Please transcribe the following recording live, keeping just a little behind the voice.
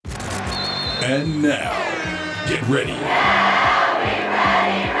And now, get ready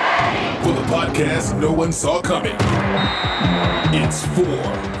for the podcast no one saw coming. It's Four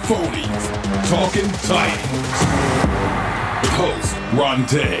Phonies Talking Titans. With hosts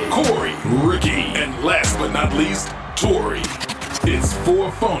Ronte, Corey, Ricky, and last but not least, Tori. It's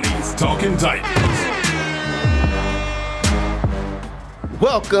Four Phonies Talking Titans.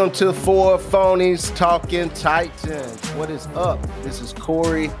 Welcome to Four Phonies Talking Titans. What is up? This is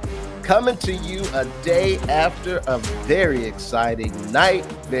Corey coming to you a day after a very exciting night,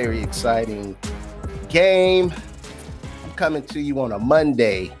 very exciting game. I'm coming to you on a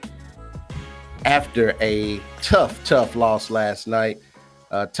Monday after a tough loss last night.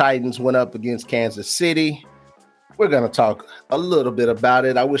 Titans went up against Kansas City. We're going to talk a little bit about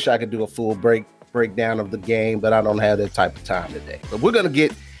it. I wish I could do a full breakdown of the game, but I don't have that type of time today. But we're going to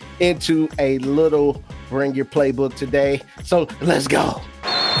get into a little Bring Your Playbook today. So let's go.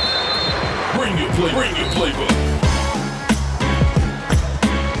 Bring your playbook.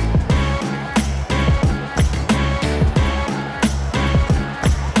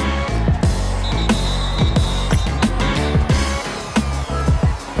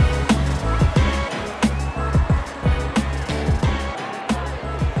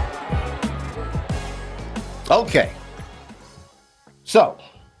 Okay. So,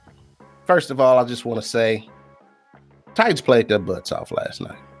 first of all, I just want to say Titans played their butts off last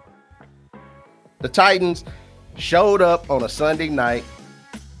night. The Titans showed up on a Sunday night,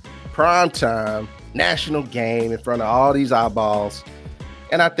 primetime, national game in front of all these eyeballs.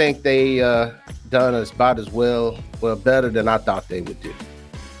 And I think they done about as well, better than I thought they would do.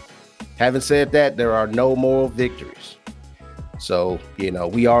 Having said that, there are no moral victories. So,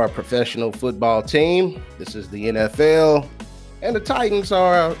 we are a professional football team. This is the NFL. And the Titans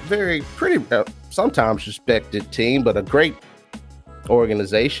are a pretty sometimes respected team, but a great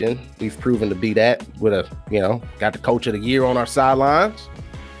organization. We've proven to be that with got the coach of the year on our sidelines.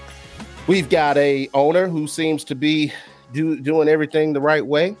 We've got a owner who seems to be doing everything the right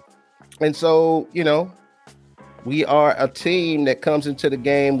way. And so, we are a team that comes into the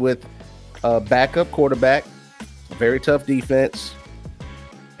game with a backup quarterback, a very tough defense,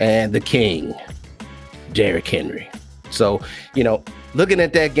 and the king, Derrick Henry. So, looking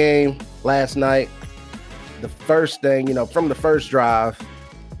at that game last night, the first thing, from the first drive,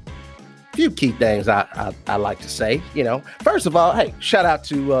 a few key things I like to say, First of all, hey, shout out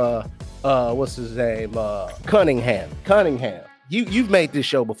to, what's his name? Cunningham. You've made this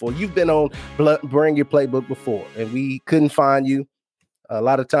show before. You've been on Bring Your Playbook before, and we couldn't find you. A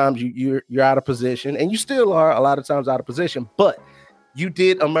lot of times you're out of position, and you still are a lot of times out of position, but you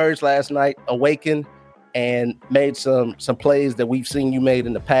did emerge last night, awaken, and made some plays that we've seen you made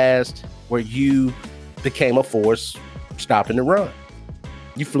in the past where you became a force stopping the run.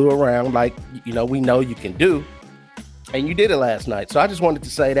 You flew around like, we know you can do, and you did it last night. So I just wanted to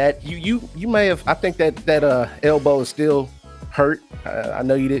say that you may have, I think that elbow is still hurt. I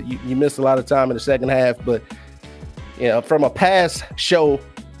know you missed a lot of time in the second half, but from a past show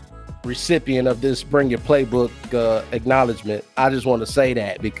recipient of this Bring Your Playbook acknowledgement, I just want to say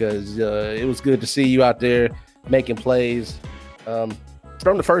that because it was good to see you out there making plays from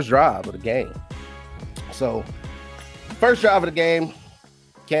the first drive of the game. So, first drive of the game,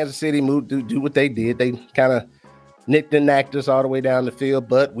 Kansas City moved to do what they did. They kind of nicked and knacked us all the way down the field,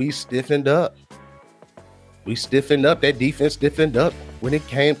 but we stiffened up. That defense stiffened up when it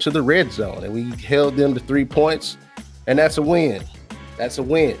came to the red zone, and we held them to 3 points, and that's a win.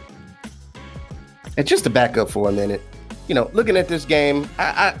 And just to back up for a minute, looking at this game,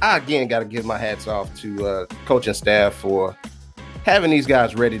 I again got to give my hats off to coaching staff for having these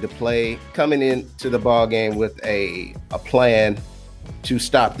guys ready to play, coming into the ball game with a plan to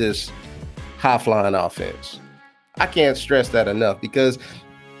stop this high-flying offense. I can't stress that enough because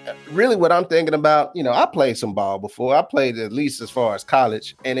really what I'm thinking about, I played some ball before. I played at least as far as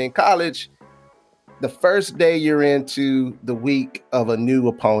college. And in college, the first day you're into the week of a new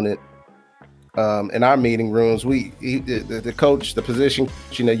opponent, in our meeting rooms, the coach, the position,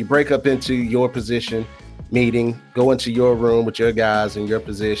 you break up into your position meeting, go into your room with your guys in your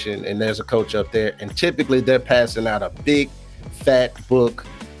position, and there's a coach up there. And typically they're passing out a big fat book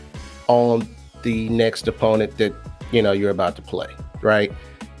on the next opponent that, you're about to play, right?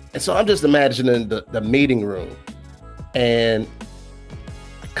 And so I'm just imagining the meeting room and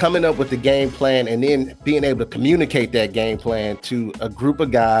coming up with the game plan and then being able to communicate that game plan to a group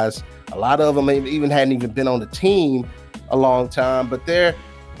of guys. A lot of them even hadn't even been on the team a long time, but they're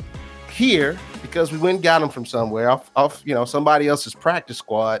here because we went and got them from somewhere off somebody else's practice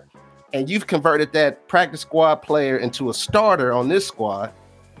squad, and you've converted that practice squad player into a starter on this squad.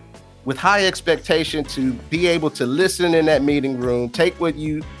 with high expectation to be able to listen in that meeting room, take what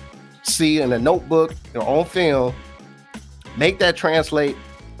you see in a notebook or on film, make that translate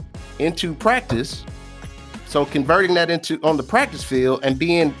into practice. So converting that into on the practice field and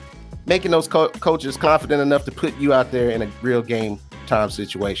making those coaches confident enough to put you out there in a real game time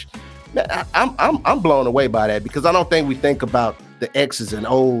situation. I'm blown away by that, because I don't think we think about the X's and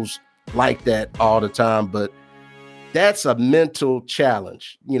O's like that all the time, but that's a mental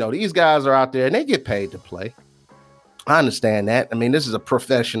challenge. You know, these guys are out there and they get paid to play. I understand that. I mean, this is a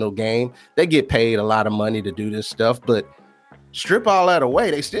professional game. They get paid a lot of money to do this stuff, but strip all that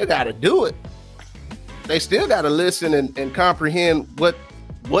away, they still got to do it. They still got to listen and comprehend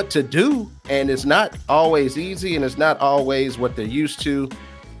what to do. And it's not always easy, and it's not always what they're used to.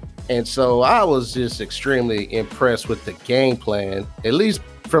 And so I was just extremely impressed with the game plan, at least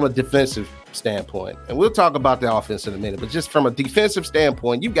from a defensive standpoint. And we'll talk about the offense in a minute, but just from a defensive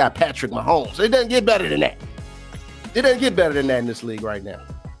standpoint, you got Patrick Mahomes. It doesn't get better than that. It doesn't get better than that in this league right now.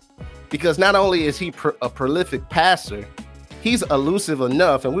 Because not only is he a prolific passer, he's elusive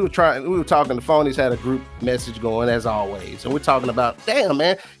enough. And we were talking, the Phonies had a group message going as always. And we're talking about, damn,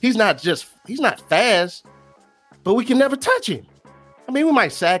 man, he's not fast, but we can never touch him. I mean, we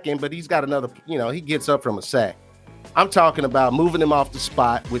might sack him, but he's got another, he gets up from a sack. I'm talking about moving him off the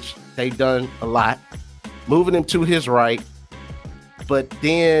spot, which they've done a lot, moving him to his right, but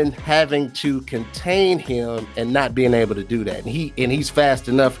then having to contain him and not being able to do that. And he's fast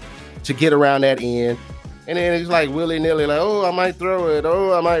enough to get around that end. And then he's like willy-nilly, like, oh, I might throw it.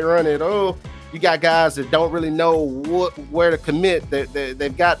 Oh, I might run it. Oh, you got guys that don't really know where to commit.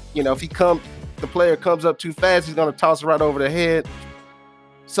 They've got, if the player comes up too fast, he's going to toss it right over their head.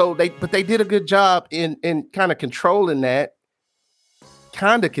 So they did a good job in kind of controlling that,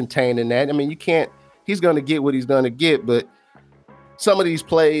 kind of containing that. I mean, he's going to get what he's going to get, but some of these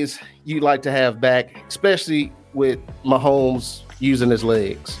plays you like to have back, especially with Mahomes using his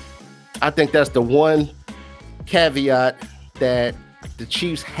legs. I think that's the one caveat that the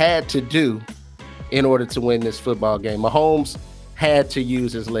Chiefs had to do in order to win this football game. Mahomes had to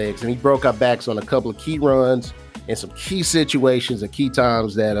use his legs, and he broke our backs on a couple of key runs in some key situations and key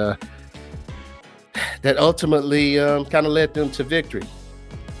times that ultimately kind of led them to victory.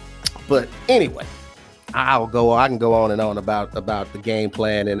 But anyway, I can go on and on about the game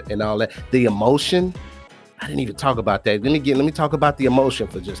plan and all that. The emotion, I didn't even talk about that. Let me talk about the emotion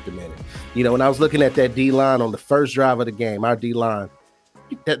for just a minute. When I was looking at that D-line on the first drive of the game, our D-line,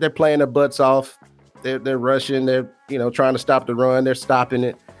 they're playing their butts off. They're rushing. They're, trying to stop the run. They're stopping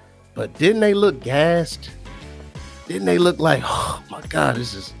it. But didn't they look gassed? Didn't they look like, oh my God,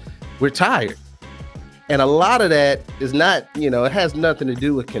 we're tired? And a lot of that is not, it has nothing to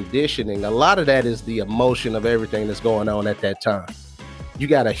do with conditioning. A lot of that is the emotion of everything that's going on at that time. You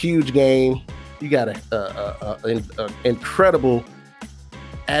got a huge game. You got an incredible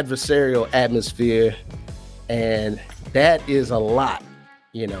adversarial atmosphere. And that is a lot.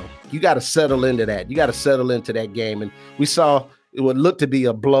 You got to settle into that. You got to settle into that game. And we saw it would look to be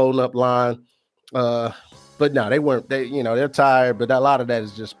a blown up line. But no, they weren't. They're tired, but a lot of that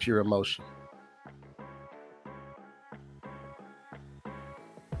is just pure emotion.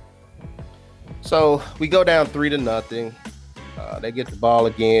 So we go down 3-0. They get the ball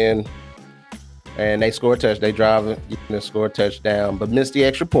again, and they score a touchdown. They drive and score a touchdown, but miss the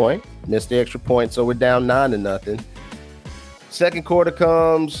extra point. So we're down 9-0. Second quarter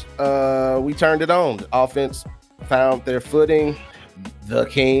comes. We turned it on. The offense found their footing. The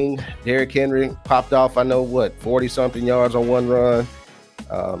king, Derrick Henry, popped off, 40-something yards on one run.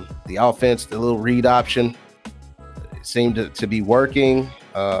 The offense, the little read option, seemed to be working.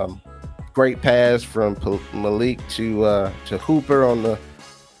 Great pass from Malik to Hooper on the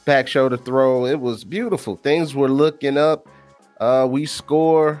back shoulder throw. It was beautiful. Things were looking up. We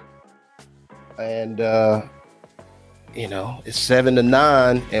score, and it's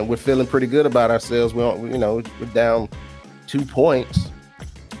 7-9, and we're feeling pretty good about ourselves. We're down 2 points.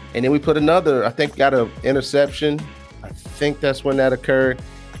 And then we put another, I think, got an interception. I think that's when that occurred.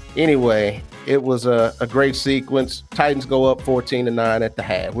 Anyway, it was a great sequence. Titans go up 14-9 at the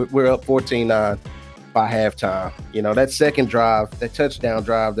half. We're up 14-9 by halftime. That second drive, that touchdown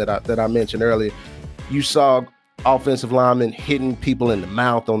drive that I mentioned earlier, you saw offensive linemen hitting people in the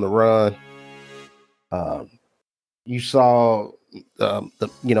mouth on the run. You saw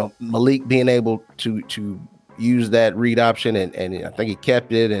Malik being able to use that read option, and I think he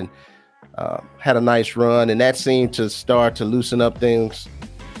kept it and had a nice run, and that seemed to start to loosen up things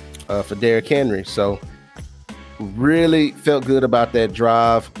for Derrick Henry. So really felt good about that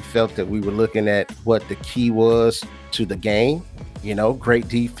drive. Felt that we were looking at what the key was to the game, great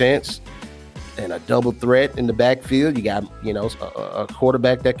defense and a double threat in the backfield. You got, a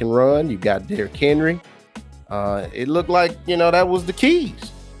quarterback that can run. You got Derrick Henry. It looked like, that was the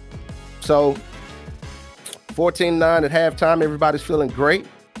keys. So 14-9 at halftime. Everybody's feeling great.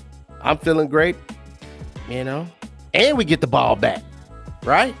 I'm feeling great, and we get the ball back,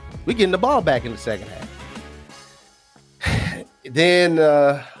 right? We getting the ball back in the second half. Then,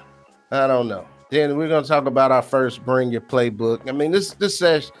 I don't know. Then we're going to talk about our first Bring Your Playbook. I mean, this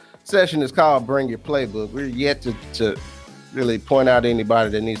session is called Bring Your Playbook. We're yet to really point out anybody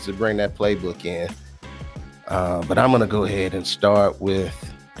that needs to bring that playbook in. But I'm going to go ahead and start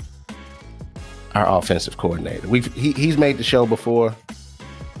with our offensive coordinator. He's made the show before.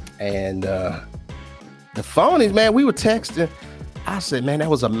 And the phonies, man, we were texting. I said, man, that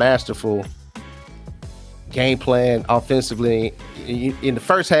was a masterful game plan offensively. In the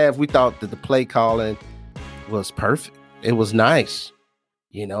first half, we thought that the play calling was perfect. It was nice.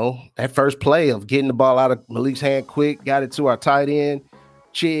 That first play of getting the ball out of Malik's hand quick, got it to our tight end.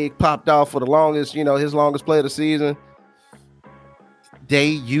 Chig popped off for the longest, his longest play of the season. They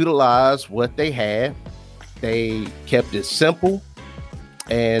utilized what they had. They kept it simple.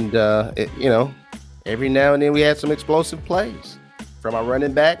 And, every now and then we had some explosive plays from our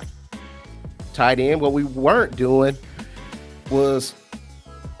running back, tight end. What we weren't doing was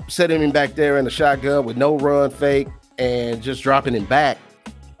setting him back there in the shotgun with no run fake and just dropping him back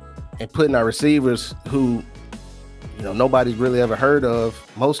and putting our receivers who, nobody's really ever heard of,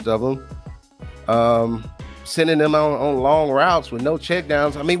 most of them, sending them on long routes with no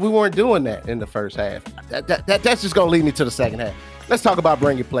checkdowns. I mean, we weren't doing that in the first half. That's just going to lead me to the second half. Let's talk about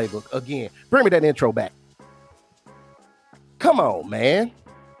Bring Your Playbook again. Bring me that intro back. Come on, man.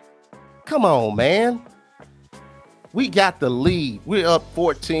 We got the lead. We're up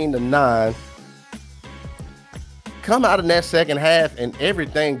 14-9. Come out in that second half and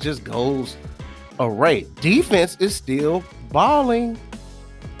everything just goes array. Defense is still balling.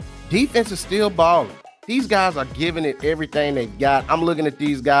 These guys are giving it everything they've got. I'm looking at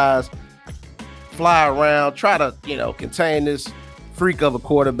these guys fly around, try to, contain this freak of a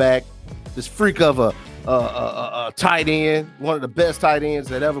quarterback, this freak of a tight end, one of the best tight ends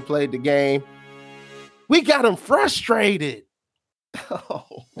that ever played the game. We got him frustrated.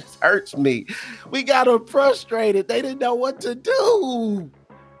 Oh, this hurts me. We got him frustrated. They didn't know what to do.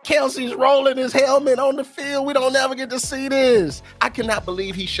 Kelsey's rolling his helmet on the field. We don't ever get to see this. I cannot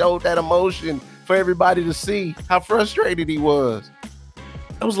believe he showed that emotion for everybody to see how frustrated he was.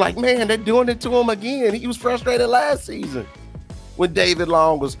 I was like, man, they're doing it to him again. He was frustrated last season when David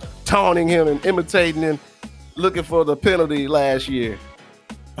Long was taunting him and imitating him, looking for the penalty last year.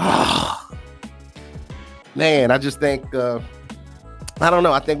 Man, I just think, I don't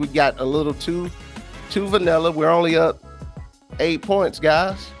know. I think we got a little too vanilla. We're only up 8 points,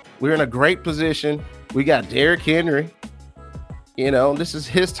 guys. We're in a great position. We got Derrick Henry. This is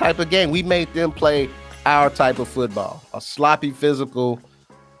his type of game. We made them play our type of football, a sloppy physical.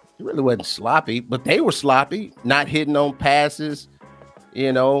 It really wasn't sloppy, but they were sloppy, not hitting on passes.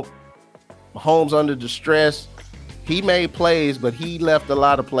 Mahomes under distress. He made plays, but he left a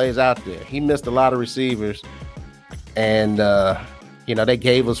lot of plays out there. He missed a lot of receivers. And, they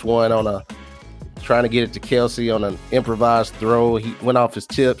gave us one on trying to get it to Kelsey on an improvised throw. He went off his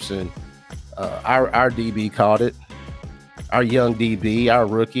tips, and our DB caught it. Our young DB, our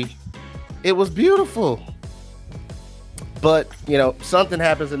rookie. It was beautiful. But, something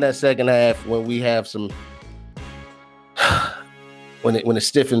happens in that second half when we have some when it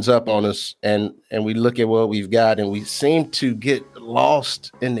stiffens up on us and we look at what we've got, and we seem to get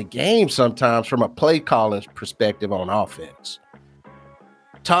lost in the game sometimes from a play calling perspective on offense.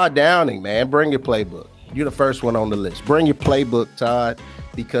 Todd Downing, man, bring your playbook. You're the first one on the list. Bring your playbook, Todd,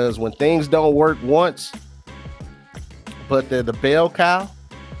 because when things don't work once, but they're the bell cow,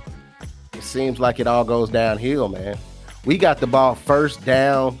 it seems like it all goes downhill, man. We got the ball first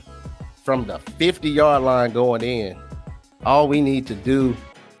down from the 50-yard line going in. All we need to do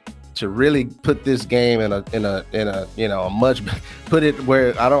to really put this game in a much, put it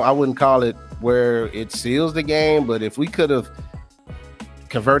where I wouldn't call it where it seals the game, but if we could have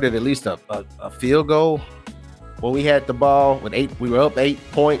converted at least a field goal when we had the ball with we were up 8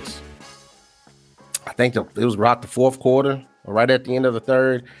 points. I think it was right the fourth quarter or right at the end of the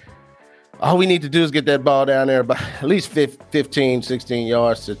third. All we need to do is get that ball down there by at least 15, 16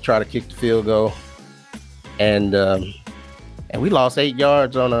 yards to try to kick the field goal. And we lost 8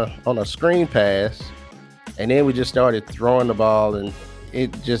 yards on a screen pass. And then we just started throwing the ball and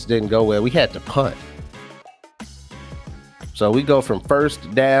it just didn't go well. We had to punt. So we go from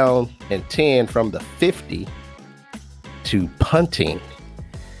first down and 10 from the 50 to punting.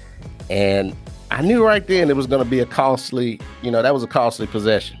 And I knew right then it was going to be a costly, that was a costly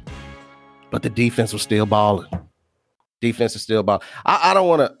possession. But the defense was still balling. Defense is still balling. I don't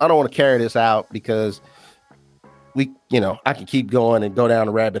want to carry this out because I can keep going and go down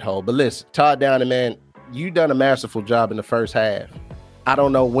the rabbit hole. But listen, Todd Downing, man, you done a masterful job in the first half. I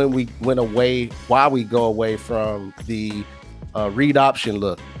don't know when we went away, why we go away from the read option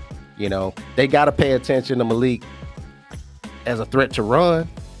look. They got to pay attention to Malik as a threat to run.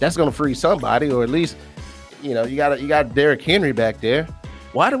 That's going to free somebody, or at least, you got Derrick Henry back there.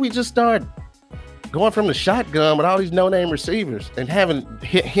 Why do we just start going from the shotgun with all these no-name receivers and having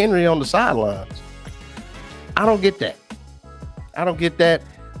Henry on the sidelines? I don't get that.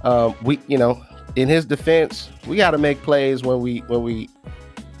 In his defense, we got to make plays when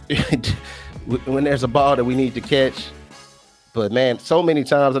when there's a ball that we need to catch. But man, so many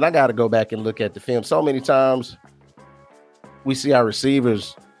times, and I got to go back and look at the film. So many times we see our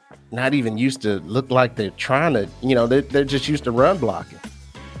receivers not even used to look like they're trying to, they're just used to run blocking.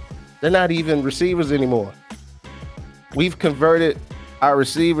 They're not even receivers anymore. We've converted our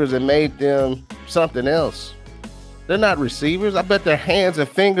receivers and made them something else. They're not receivers. I bet their hands and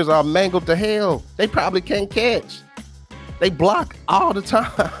fingers are mangled to hell. They probably can't catch. They block all the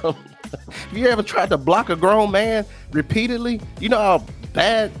time. Have you ever tried to block a grown man repeatedly? You know how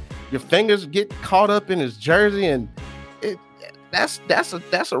bad your fingers get caught up in his jersey, and that's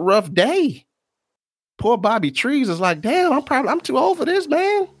a rough day. Poor Bobby Trees is like, damn, I'm too old for this,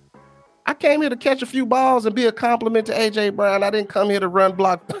 man. I came here to catch a few balls and be a compliment to A.J. Brown. I didn't come here to run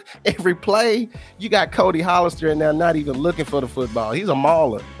block every play. You got Cody Hollister in there not even looking for the football. He's a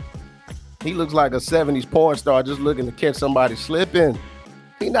mauler. He looks like a 70s porn star just looking to catch somebody slipping.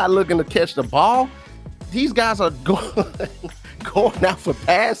 He's not looking to catch the ball. These guys are going out for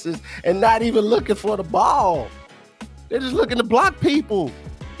passes and not even looking for the ball. They're just looking to block people.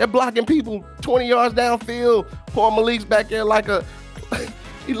 They're blocking people 20 yards downfield. Poor Malik's back there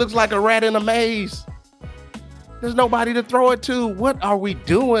he looks like a rat in a maze. There's nobody to throw it to. What are we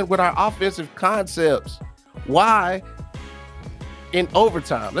doing with our offensive concepts? Why in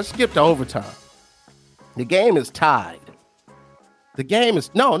overtime? Let's skip to overtime. The game is tied. The game is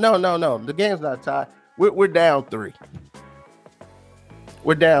no. The game's not tied. We're down 3.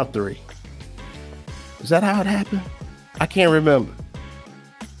 We're down 3. Is that how it happened? I can't remember.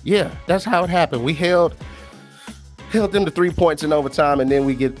 Yeah, that's how it happened. We held them to 3 points in overtime, and then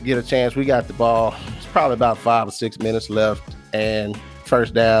we get a chance. We got the ball. It's probably about 5 or 6 minutes left, and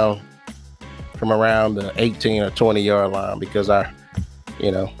first down from around the 18 or 20 yard line because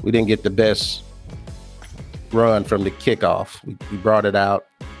we didn't get the best run from the kickoff. We brought it out.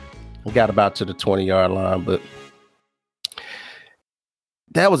 We got about to the 20 yard line, but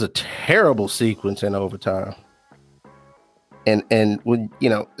that was a terrible sequence in overtime. And when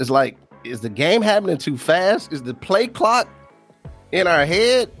it's like, is the game happening too fast? Is the play clock in our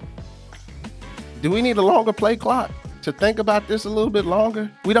head? Do we need a longer play clock to think about this a little bit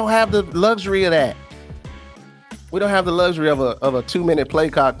longer? We don't have the luxury of that. We don't have the luxury of a 2-minute play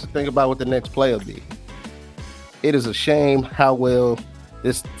clock to think about what the next play will be. It is a shame how well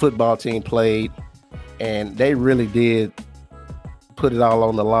this football team played, and they really did put it all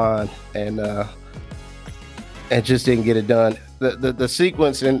on the line and just didn't get it done. The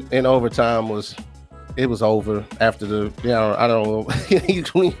sequence in overtime was over after the, I don't know.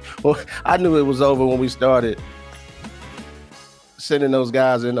 I knew it was over when we started sending those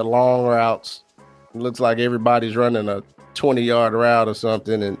guys in the long routes. It looks like everybody's running a 20-yard route or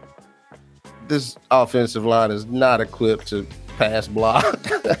something, and this offensive line is not equipped to pass block.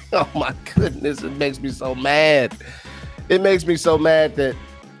 Oh my goodness, it makes me so mad. It makes me so mad that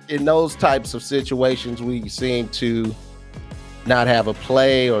in those types of situations we seem to not have a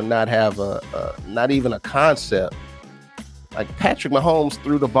play or not have not even a concept. Like Patrick Mahomes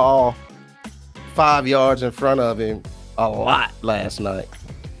threw the ball 5 yards in front of him a lot last night.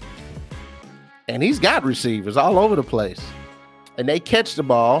 And he's got receivers all over the place. And they catch the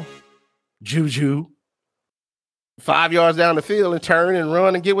ball, Juju, 5 yards down the field and turn and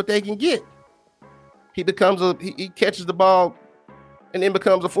run and get what they can get. He catches the ball and then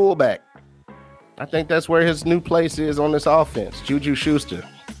becomes a fullback. I think that's where his new place is on this offense, Juju Schuster.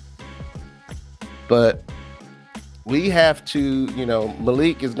 But we have to,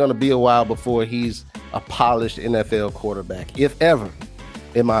 Malik is going to be a while before he's a polished NFL quarterback, if ever,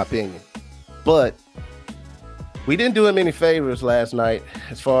 in my opinion. But we didn't do him any favors last night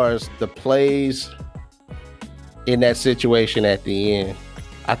as far as the plays in that situation at the end.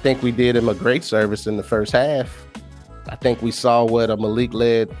 I think we did him a great service in the first half. I think we saw what a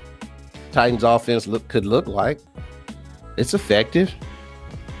Malik-led Titans offense could look like. It's effective.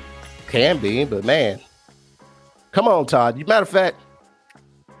 Can be, but man, come on, Todd. Matter of fact,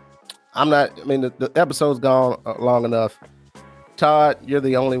 the episode's gone long enough. Todd, you're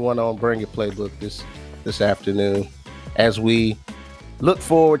the only one on Bring Your Playbook this afternoon as we look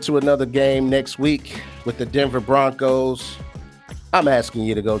forward to another game next week with the Denver Broncos. I'm asking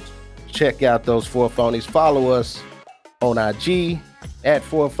you to go check out those Four Phonies. Follow us on IG at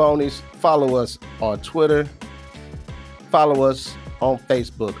Four Phonies. Follow us on Twitter. Follow us on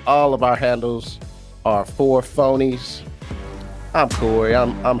Facebook. All of our handles are Four Phonies. I'm Corey.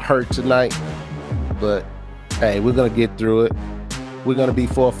 I'm hurt tonight, but hey, we're gonna get through it. We're gonna be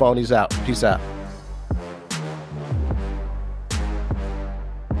Four Phonies out. Peace out.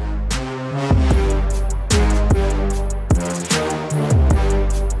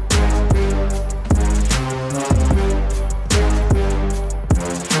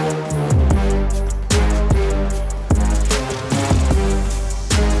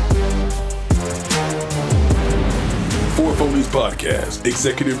 Podcast,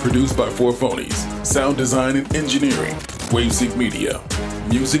 executive produced by Four Phonies, sound design and engineering, Wavesync Media,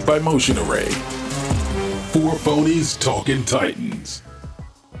 music by Motion Array. Four Phonies Talking Titans.